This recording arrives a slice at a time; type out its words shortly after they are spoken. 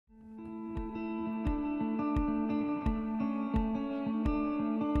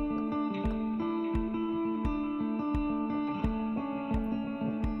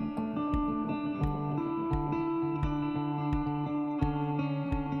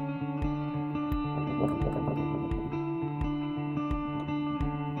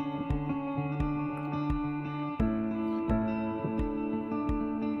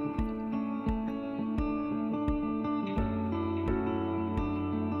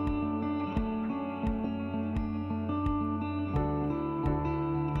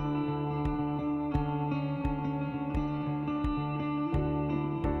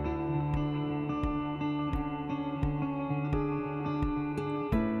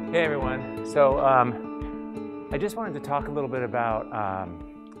Hey everyone. So I just wanted to talk a little bit about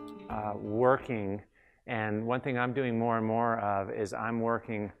working, and one thing I'm doing more and more of is I'm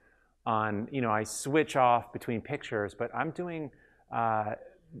working on, I switch off between pictures, but I'm doing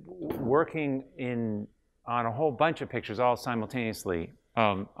working on a whole bunch of pictures all simultaneously.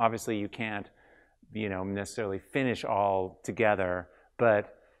 Obviously you can't necessarily finish all together,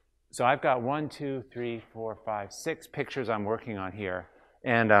 but so I've got 1, 2, 3, 4, 5, 6 pictures I'm working on here.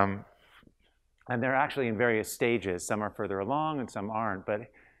 And they're actually in various stages. Some are further along and some aren't. But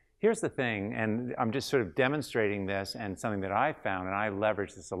here's the thing, and I'm just sort of demonstrating this, and something that I found, and I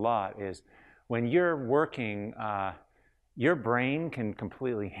leverage this a lot, is when you're working, your brain can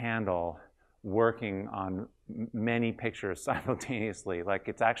completely handle working on many pictures simultaneously. Like,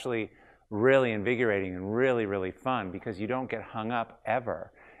 it's actually really invigorating and really, really fun because you don't get hung up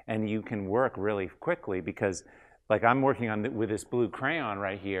ever. And you can work really quickly because, like, I'm working on with this blue crayon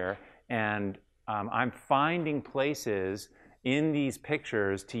right here, and I'm finding places in these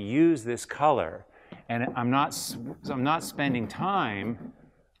pictures to use this color, and I'm not spending time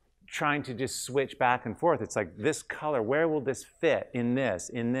trying to just switch back and forth. It's like, this color, where will this fit in this,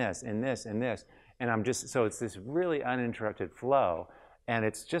 in this, in this, in this? And I'm just, so it's this really uninterrupted flow, and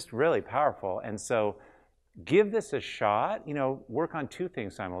it's just really powerful. And so give this a shot, work on 2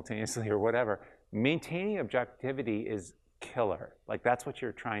 things simultaneously or whatever. Maintaining objectivity is killer. Like, that's what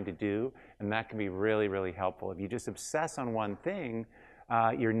you're trying to do, and that can be really, really helpful. If you just obsess on one thing,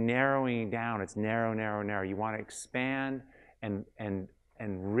 you're narrowing down. It's narrow, narrow, narrow. You want to expand and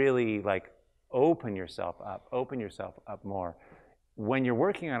really, like, open yourself up more. When you're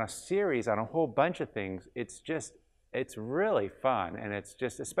working on a series, on a whole bunch of things, it's really fun, and it's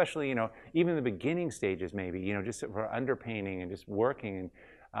just, especially, even the beginning stages maybe, just for underpainting and just working, and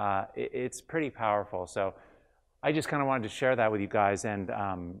it's pretty powerful. So I just kind of wanted to share that with you guys, and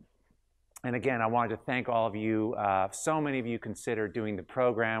again, I wanted to thank all of you. So many of you consider doing the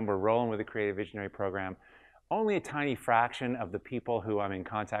program. We're rolling with the Creative Visionary program. Only a tiny fraction of the people who I'm in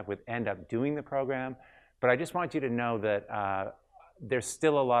contact with end up doing the program, but I just want you to know that there's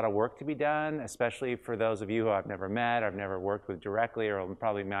still a lot of work to be done, especially for those of you who I've never met, I've never worked with directly, or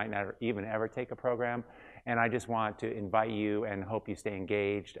probably might not even ever take a program. And I just want to invite you and hope you stay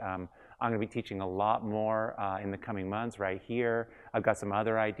engaged. I'm going to be teaching a lot more in the coming months right here. I've got some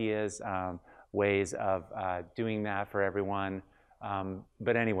other ideas, ways of doing that for everyone.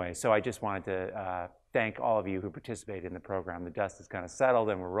 But anyway, so I just wanted to thank all of you who participated in the program. The dust is kind of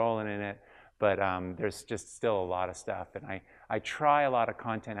settled and we're rolling in it. But there's just still a lot of stuff. And I try a lot of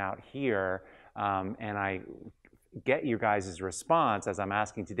content out here, and I get you guys' response as I'm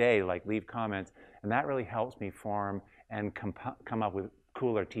asking today, like, leave comments, and that really helps me form and come up with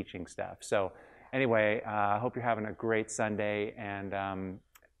cooler teaching stuff. So anyway, I hope you're having a great Sunday, and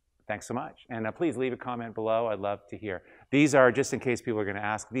thanks so much. And please leave a comment below. I'd love to hear. These are, just in case people are going to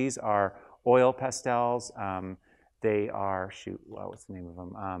ask, these are oil pastels. They are, what's the name of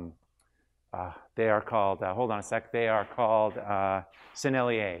them? They are called, hold on a sec, they are called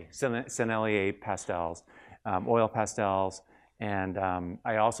Sennelier pastels, oil pastels, and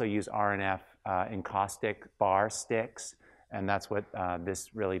I also use R&F encaustic bar sticks, and that's what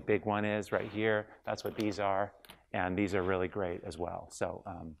this really big one is right here. That's what these are, and these are really great as well. So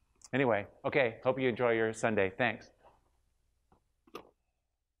anyway, okay, hope you enjoy your Sunday. Thanks.